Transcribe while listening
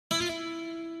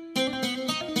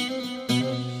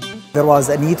There was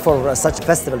a need for such a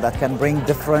festival that can bring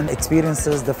different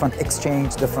experiences, different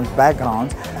exchange, different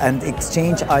backgrounds, and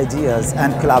exchange ideas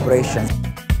and collaborations.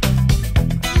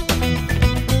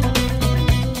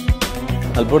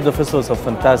 البردة Festival is a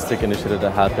fantastic initiative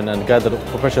that happened and gathered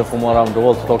professionals from around the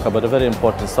world to talk about a very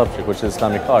important subject, which is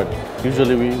Islamic art.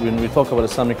 Usually when we talk about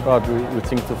Islamic art, we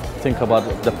think about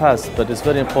the past, but it's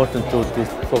very important to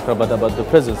talk about the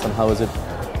present and how is it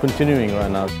continuing right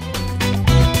now.